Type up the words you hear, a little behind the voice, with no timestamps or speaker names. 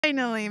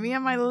Finally, me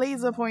and my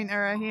laser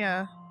pointer are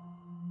here.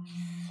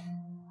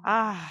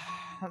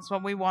 Ah, that's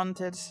what we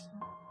wanted.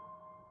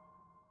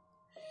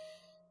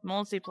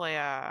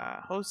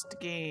 Multiplayer, host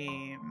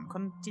game,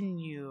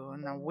 continue.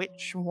 Now,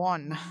 which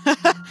one?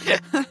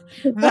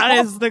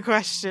 That is the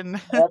question.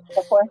 That's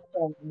the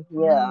question,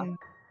 yeah.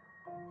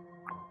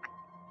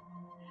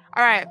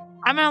 Alright,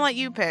 I'm gonna let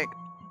you pick.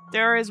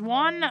 There is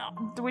one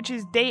which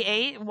is day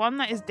 8, one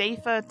that is day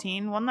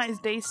 13, one that is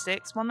day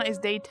 6, one that is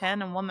day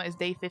 10, and one that is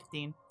day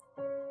 15.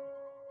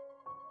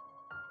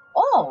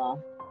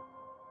 Oh!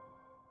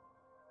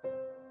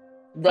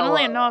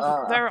 Funnily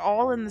enough, they're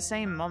all in the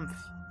same month.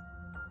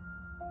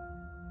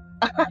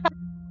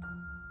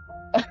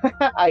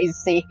 I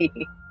see.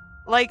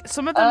 Like,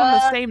 some of them on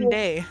the same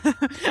day.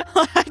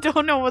 I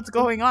don't know what's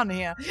going on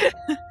here.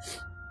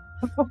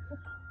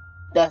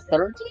 The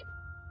 30?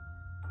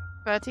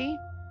 30?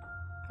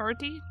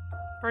 30?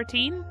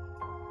 13?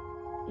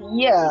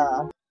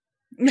 Yeah.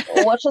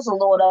 Watch us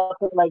load up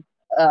with, like,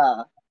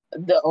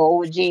 the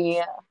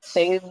OG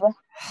save.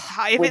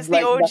 If it's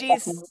the OG...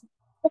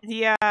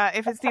 Yeah,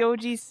 if it's the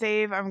OG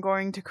save, I'm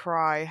going to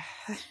cry.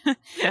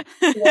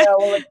 Yeah,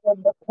 like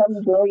the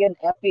 10 billion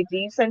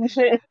FPGs and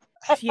shit.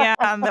 Yeah,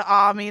 and the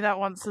army that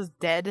wants us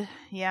dead.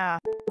 Yeah.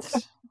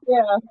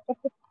 Yeah.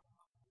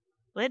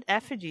 Lit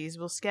effigies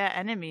will scare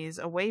enemies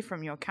away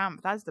from your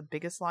camp. That's the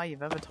biggest lie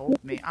you've ever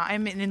told me.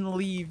 I'm in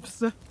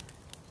leaves.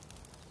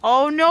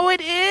 Oh no, it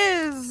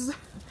is!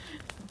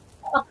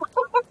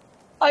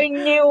 I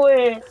knew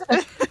it!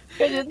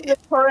 It is the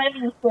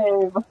current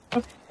save.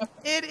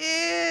 It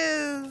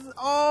is!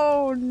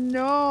 Oh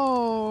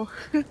no!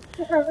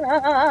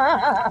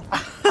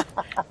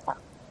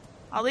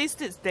 At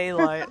least it's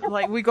daylight.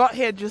 Like, we got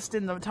here just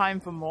in the time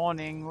for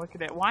morning. Look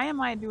at it. Why am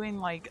I doing,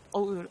 like,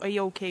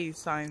 A-OK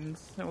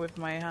signs with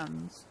my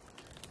hands?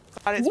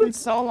 God, it's been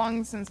so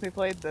long since we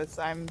played this.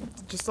 I'm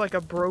just like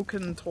a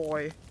broken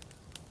toy.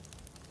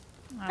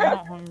 I'm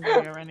not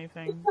hungry or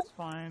anything. It's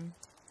fine.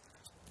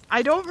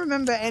 I don't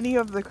remember any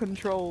of the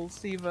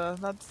controls either.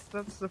 That's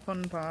the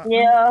fun part.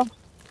 Yeah.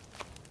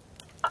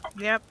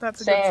 Yep,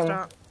 that's a good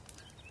start.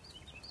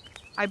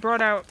 I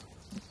brought out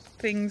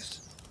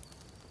things.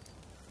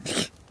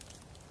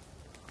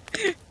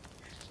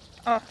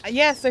 Oh,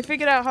 yes, I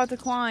figured out how to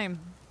climb.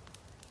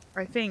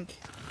 I think.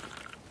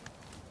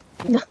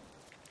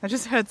 I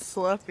just heard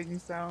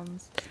slurping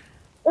sounds.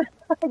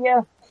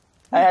 Yeah.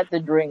 I had to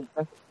drink.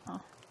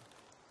 Oh.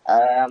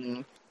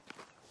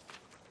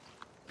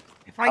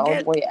 If I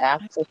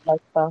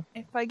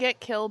get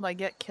killed, I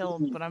get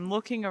killed, but I'm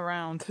looking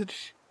around.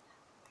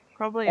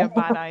 Probably a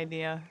bad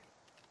idea.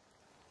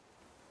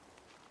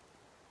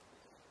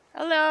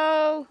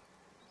 Hello!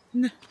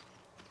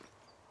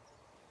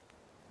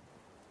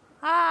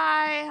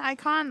 Hi! I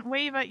can't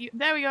wave at you.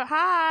 There we go.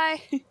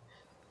 Hi!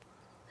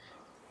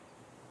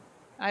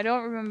 I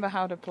don't remember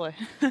how to play.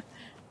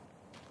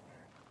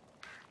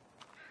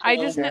 I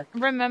just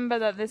remember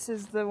that this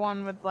is the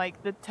one with,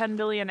 like, the 10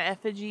 billion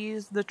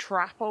effigies, the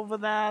trap over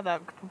there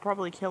that could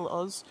probably kill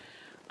us,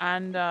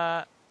 and,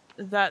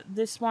 that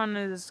this one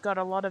has got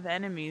a lot of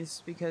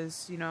enemies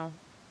because, you know,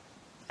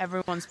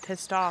 everyone's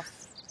pissed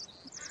off.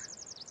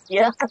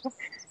 Yeah.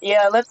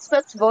 Yeah, let's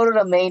go to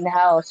the main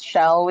house,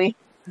 shall we?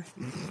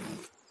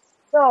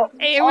 So,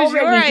 hey, it was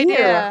your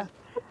idea!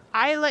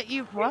 I let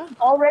you... What?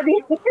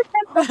 Already hit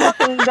the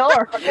fucking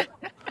door!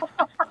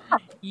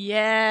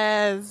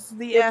 Yes,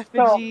 the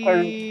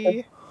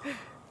effigy. So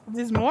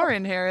there's more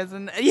in here,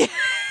 isn't there? Yeah.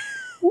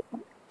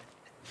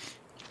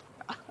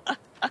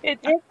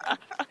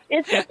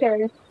 It's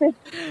okay.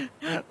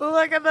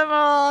 Look at them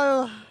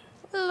all.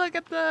 Look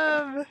at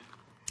them.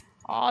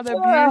 Oh, they're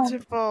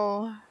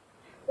beautiful.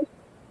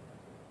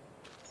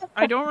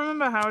 I don't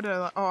remember how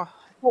to. Oh.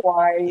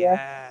 Why?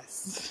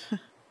 Yes.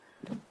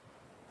 I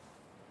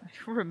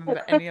don't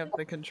remember any of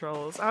the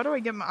controls. How do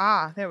I get my?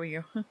 Ah, there we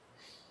go.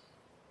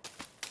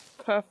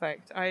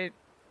 Perfect. I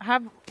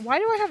have. Why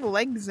do I have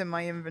legs in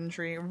my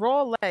inventory?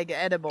 Raw leg,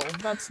 edible.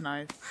 That's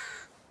nice.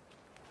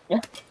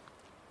 Yeah.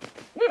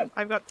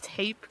 I've got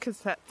tape,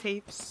 cassette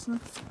tapes,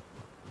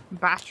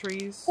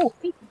 batteries,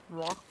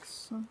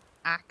 rocks,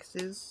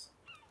 axes.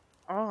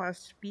 Oh, a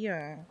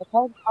spear.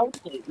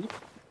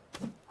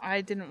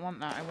 I didn't want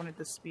that. I wanted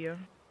the spear.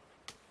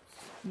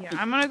 Yeah,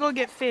 I'm gonna go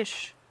get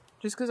fish,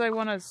 just because I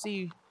want to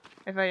see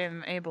if I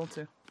am able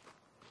to.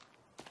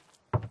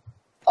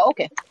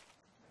 Okay.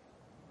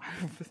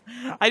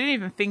 I didn't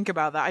even think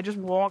about that. I just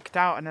walked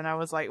out and then I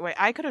was like, wait,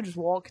 I could have just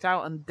walked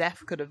out and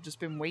Death could have just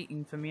been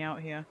waiting for me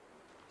out here.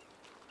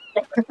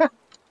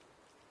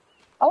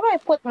 How do I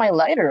put my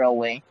lighter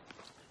away?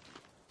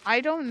 I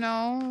don't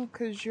know,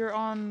 because you're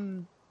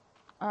on,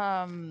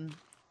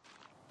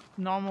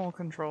 normal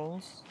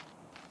controls.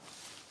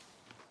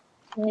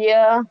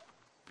 Yeah.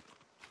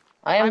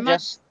 I am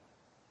just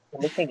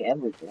looking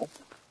everywhere.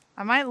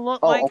 I might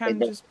look like I'm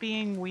just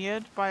being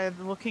weird by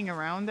looking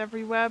around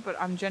everywhere, but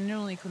I'm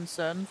genuinely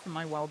concerned for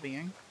my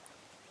well-being.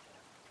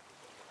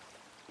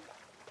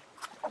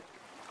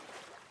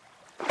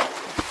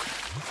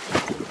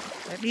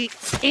 Let me...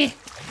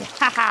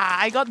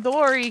 Haha, I got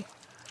Dory!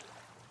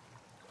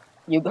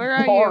 You got Where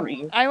are you?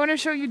 Dory. I want to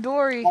show you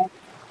Dory.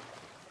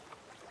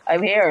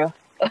 I'm here.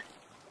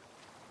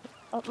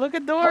 Oh, look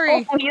at Oh,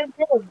 Dory. you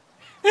did.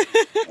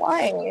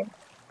 Why?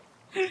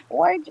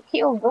 Why'd you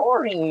kill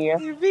Dory?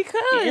 You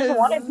just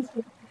wanted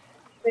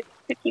Because.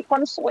 to keep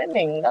on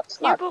swimming. That's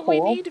Yeah, not but we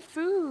cool. need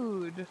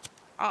food.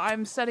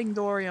 I'm setting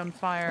Dory on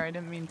fire. I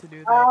didn't mean to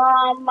do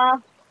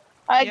that.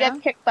 I Yeah?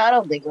 get kicked out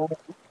of the game.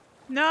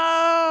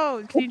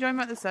 No! Can you join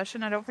me at the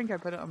session? I don't think I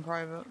put it on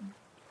private.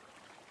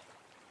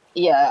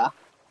 Yeah.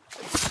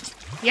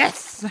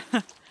 Yes!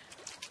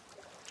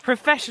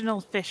 Professional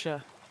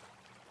fisher.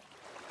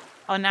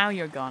 Oh, now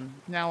you're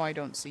gone. Now I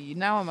don't see you.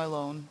 Now I'm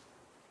alone.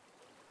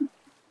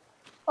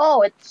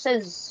 Oh, it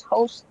says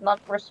host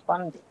not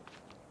responding.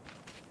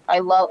 I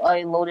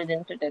loaded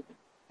into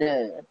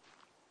the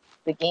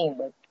the game,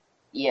 but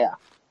yeah.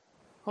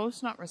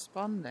 Host not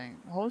responding.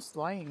 Host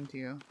lying to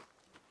you.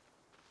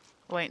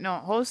 Wait, no.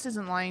 Host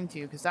isn't lying to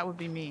you, because that would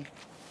be me.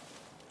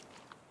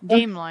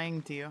 Game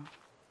lying to you.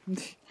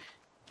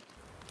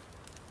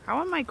 How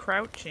am I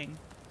crouching?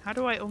 How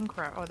do I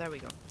uncrouch? Oh, there we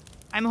go.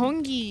 I'm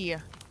hungry.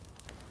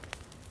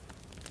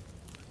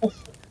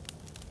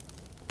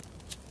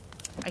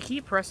 I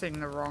keep pressing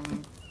the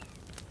wrong...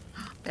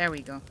 There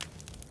we go.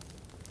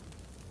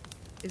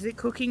 Is it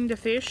cooking the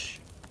fish?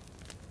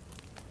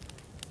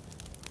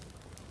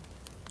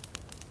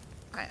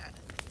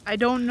 I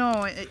don't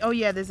know. Oh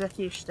yeah, there's a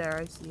fish there.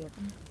 I see it.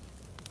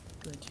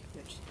 Good,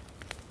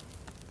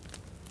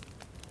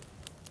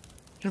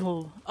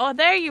 good. Oh,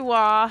 there you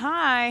are.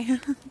 Hi.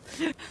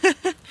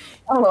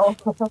 Hello.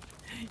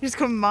 You just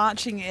come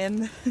marching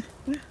in.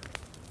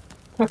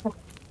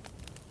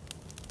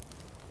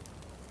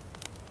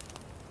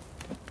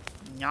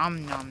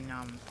 Nom nom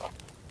nom.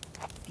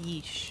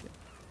 Fish.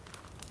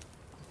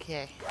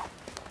 Okay.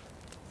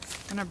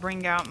 I'm gonna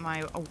bring out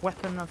my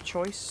weapon of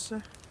choice.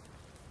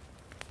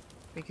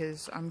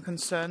 Because I'm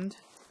concerned.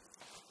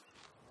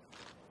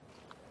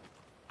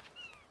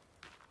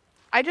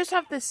 I just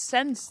have this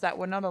sense that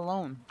we're not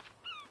alone.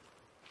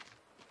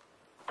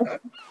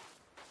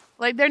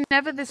 Like, they're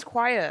never this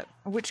quiet,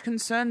 which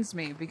concerns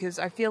me, because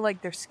I feel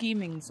like they're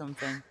scheming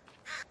something.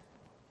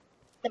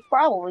 They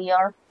probably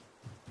are.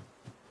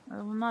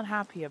 I'm not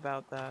happy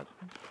about that.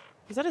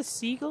 Is that a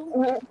seagull?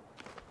 Mm-hmm.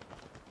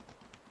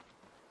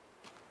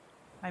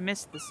 I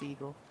missed the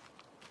seagull.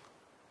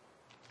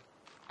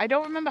 I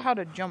don't remember how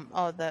to jump.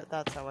 Oh,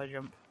 that's how I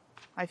jump.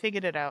 I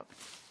figured it out.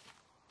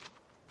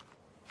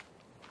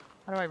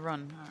 How do I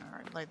run?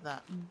 Alright, like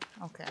that.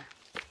 Okay.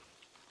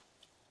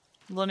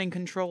 Learning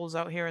controls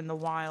out here in the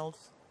wild.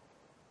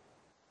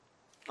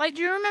 Like,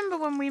 do you remember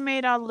when we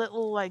made our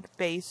little, like,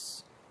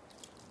 base?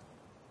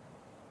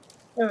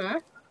 Mm-hmm.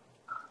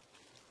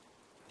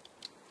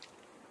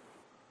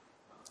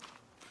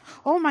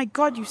 Oh my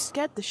god, you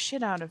scared the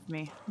shit out of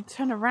me. You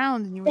turned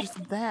around and you were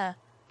just there.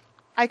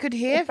 I could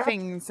hear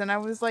things and I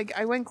was like,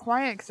 I went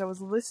quiet because I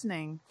was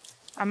listening.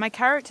 And my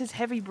character's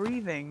heavy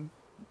breathing.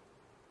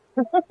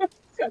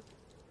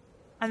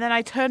 And then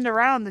I turned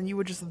around and you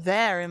were just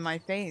there in my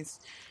face.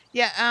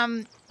 Yeah,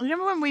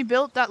 remember when we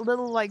built that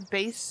little, like,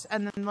 base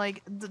and then,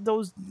 like,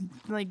 those,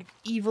 like,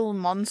 evil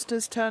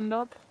monsters turned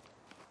up?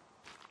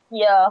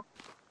 Yeah.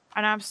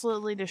 And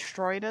absolutely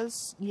destroyed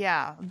us?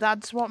 Yeah,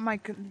 that's what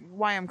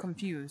why I'm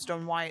confused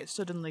on why it's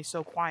suddenly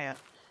so quiet.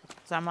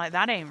 So I'm like,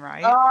 that ain't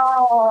right.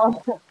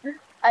 Oh,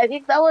 I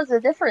think that was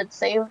a different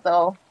save,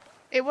 though.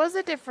 It was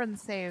a different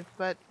save,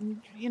 but,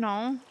 you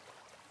know.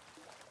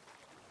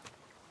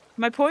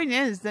 My point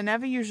is, they're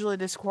never usually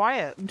this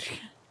quiet.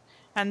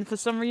 And for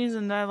some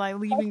reason, they're, like,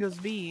 leaving us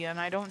be, and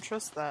I don't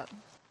trust that.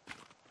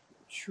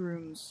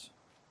 Shrooms.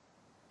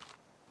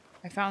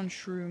 I found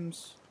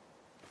shrooms.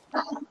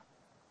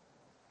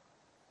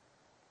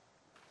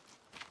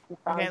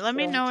 Okay, let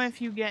me know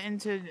if you get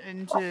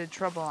into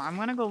trouble. I'm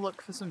gonna go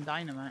look for some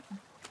dynamite.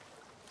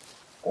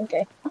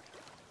 Okay.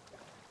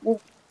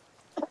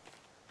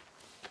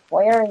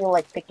 Why are you,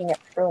 like, picking up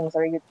shrooms?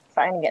 Are you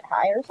trying to get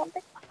high or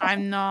something?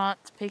 I'm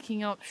not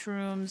picking up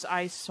shrooms.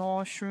 I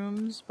saw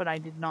shrooms, but I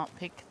did not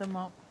pick them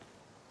up.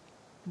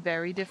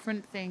 Very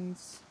different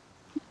things.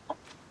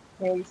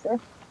 Are you sure?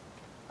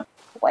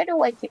 Why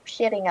do I keep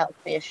shitting out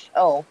fish?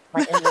 Oh,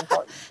 my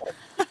inventory.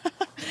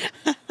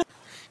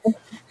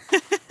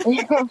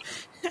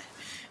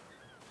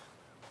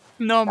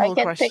 Normal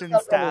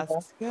questions to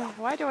ask.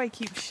 Why do I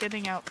keep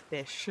shitting out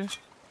fish?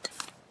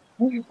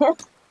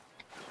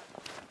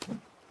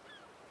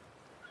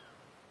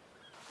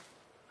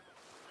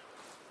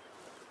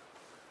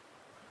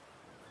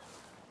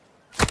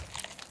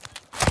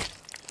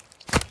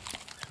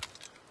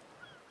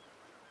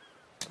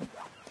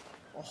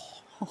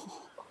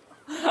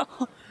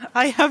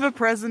 I have a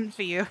present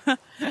for you.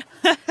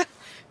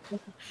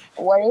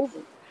 What is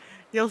it?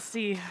 You'll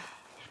see.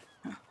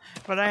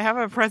 But I have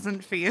a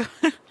present for you.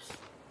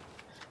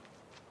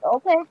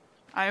 Okay.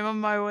 I'm on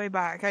my way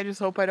back. I just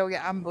hope I don't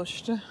get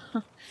ambushed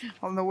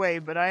on the way,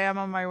 but I am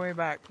on my way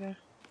back.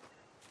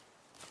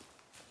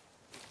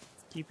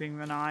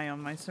 Keeping an eye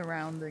on my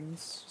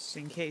surroundings, just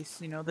in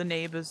case, you know, the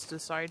neighbors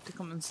decide to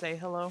come and say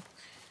hello.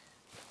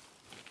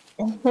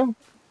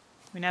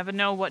 We never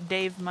know what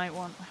Dave might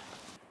want.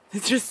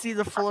 Just see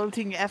the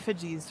floating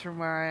effigies from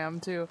where I am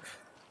too.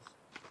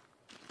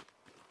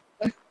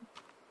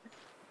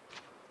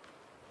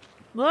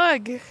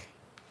 Look!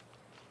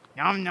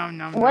 Nom nom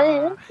nom What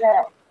nom. is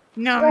that?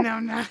 Nom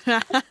nom nom.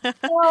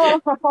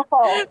 Oh,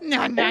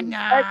 No no a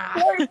no.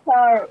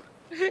 tortoise.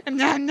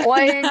 No no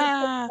Why is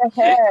no. it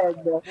the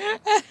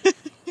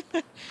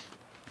head?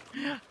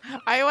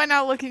 I went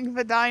out looking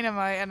for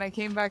dynamite and I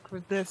came back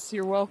with this.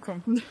 You're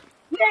welcome.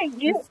 Yeah,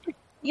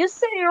 you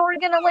said you were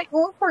gonna like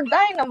look for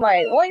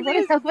dynamite. Why do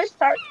you have a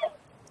shark?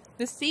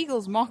 The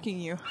seagull's mocking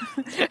you.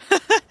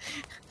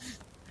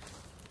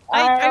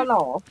 I don't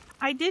know.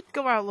 I did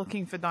go out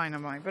looking for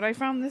dynamite, but I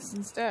found this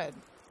instead.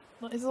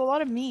 It's a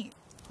lot of meat.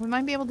 We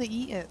might be able to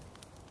eat it.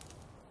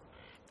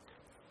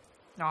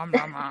 Nom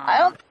nom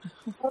nom.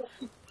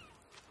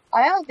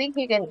 I don't think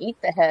you can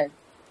eat the head.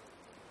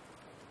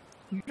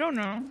 You don't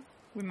know.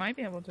 We might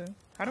be able to.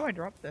 How do I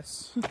drop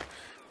this?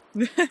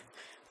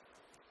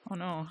 Oh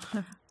no.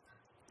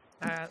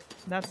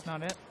 That's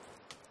not it.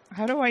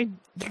 How do I...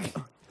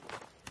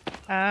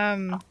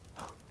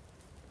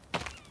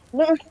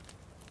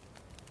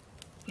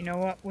 You know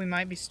what? We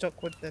might be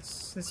stuck with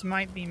this. This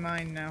might be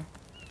mine now.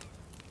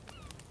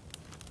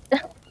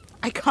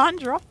 I can't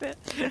drop it.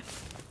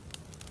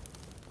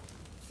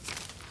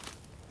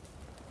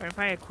 What if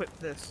I equip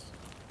this?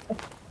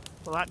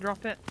 Will that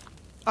drop it?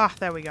 Ah,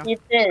 there we go. You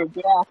did,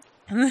 yeah.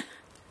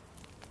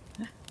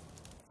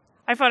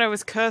 I thought I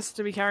was cursed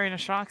to be carrying a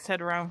shark's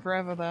head around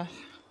forever there.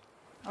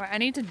 Oh, I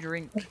need to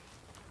drink.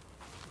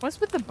 What's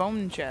with the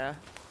bone chair?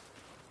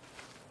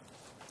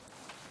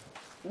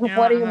 What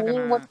Yeah, do you I'm not mean?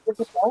 gonna- What's with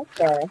the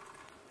poster?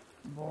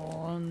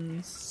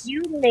 Bones.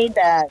 You made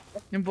that.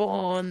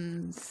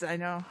 Bones. I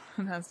know.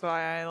 That's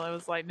why I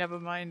was like, never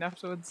mind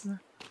afterwards.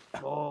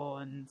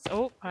 Bones.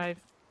 Oh, I'm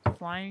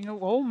flying.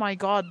 Oh my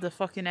god, the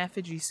fucking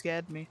effigy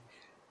scared me.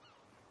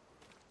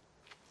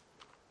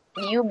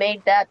 You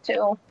made that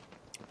too.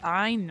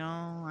 I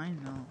know, I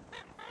know.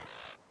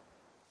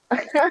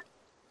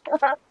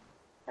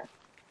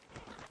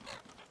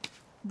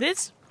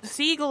 This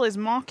seagull is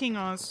mocking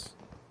us.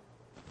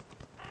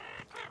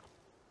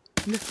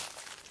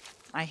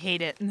 I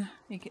hate it.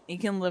 He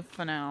can live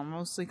for now,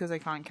 mostly because I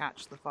can't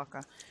catch the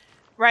fucker.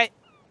 Right.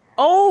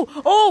 Oh!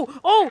 Oh!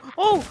 Oh!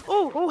 Oh!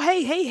 Oh! Oh!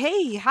 Hey! Hey!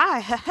 Hey!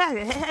 Hi!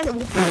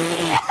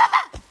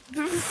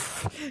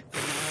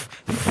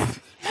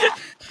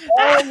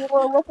 Oh, you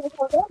were looking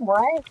for them,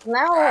 right?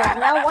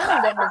 Now one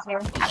of them is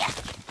here.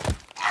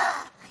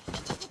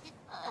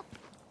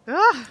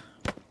 Ugh.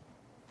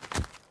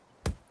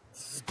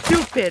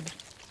 Stupid.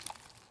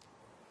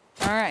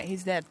 Alright,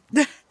 he's dead.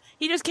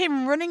 He just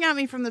came running at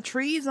me from the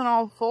trees on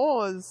all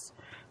fours.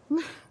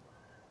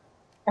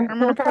 I'm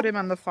gonna put him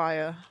on the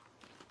fire.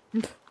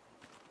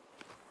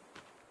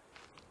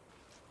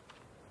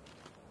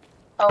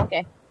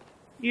 Okay.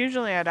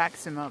 Usually I'd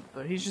axe him up,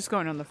 but he's just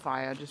going on the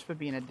fire just for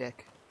being a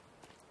dick.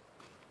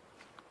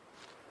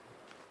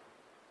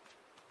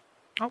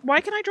 Oh,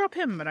 why can I drop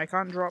him, but I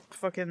can't drop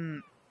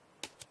fucking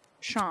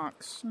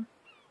sharks?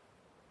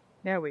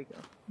 There we go.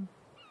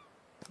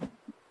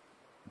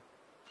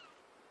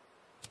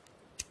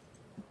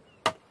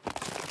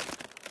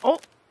 Oh!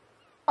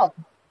 Oh.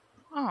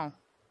 Oh.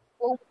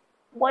 Well,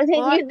 what did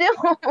you do?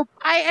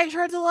 I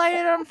tried to light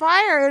it on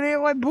fire and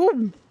it went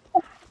boom!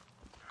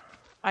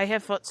 I hear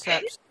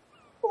footsteps.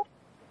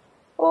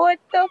 What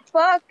the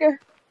fuck?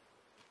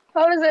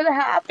 How does it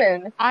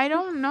happen? I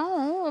don't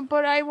know,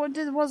 but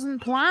it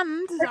wasn't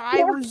planned.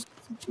 I was,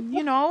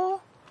 you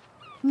know.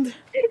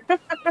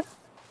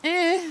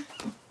 Eh.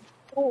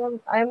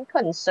 I'm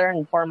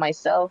concerned for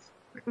myself.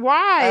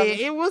 Why?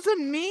 It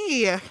wasn't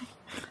me.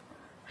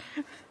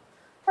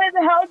 But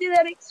how did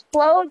that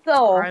explode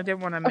though? I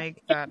didn't want to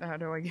make that. How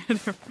do I get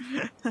it?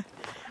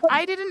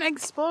 I didn't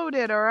explode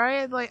it,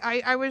 alright? Like,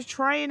 I was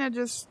trying to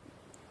just...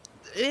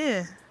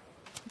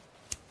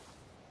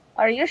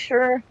 Are you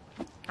sure?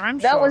 I'm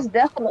sure. That was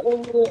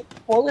definitely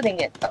exploding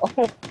it though.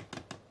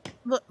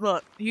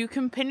 Look, you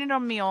can pin it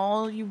on me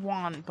all you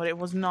want, but it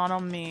was not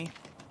on me.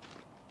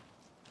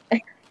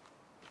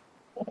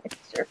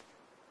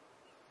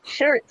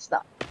 Sure it's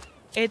not.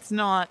 It's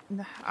not.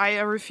 I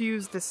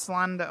refuse to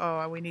slander.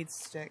 Oh, we need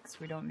sticks.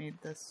 We don't need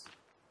this.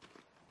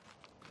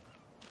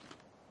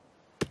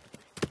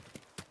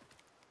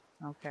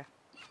 Okay.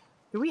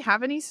 Do we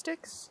have any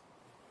sticks?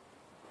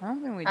 I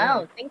don't think we do. I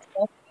don't think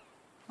so.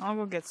 I'll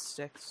go get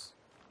sticks.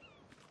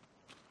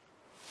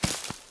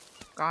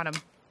 Got him.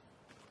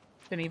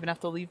 Didn't even have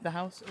to leave the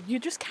house. You're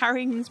just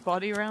carrying his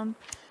body around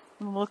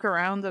and look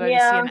around and I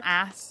just see an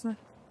ass.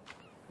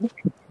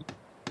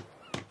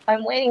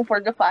 I'm waiting for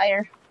the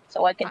fire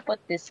so I can put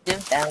this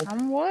dude down.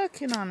 I'm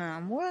working on it.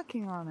 I'm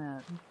working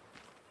on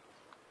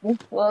it.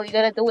 Well, you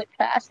gotta do it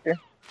faster.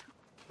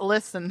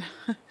 Listen,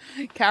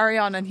 carry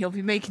on and you'll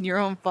be making your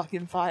own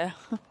fucking fire.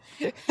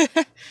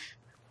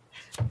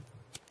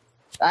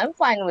 I'm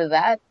fine with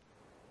that.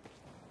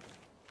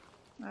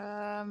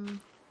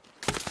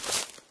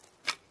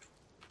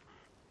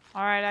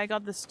 Alright, I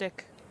got the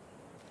stick.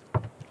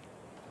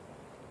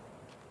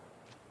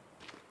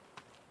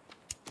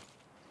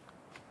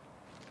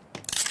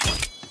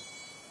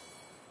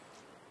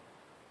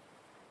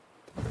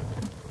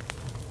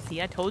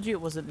 See, I told you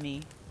it wasn't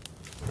me.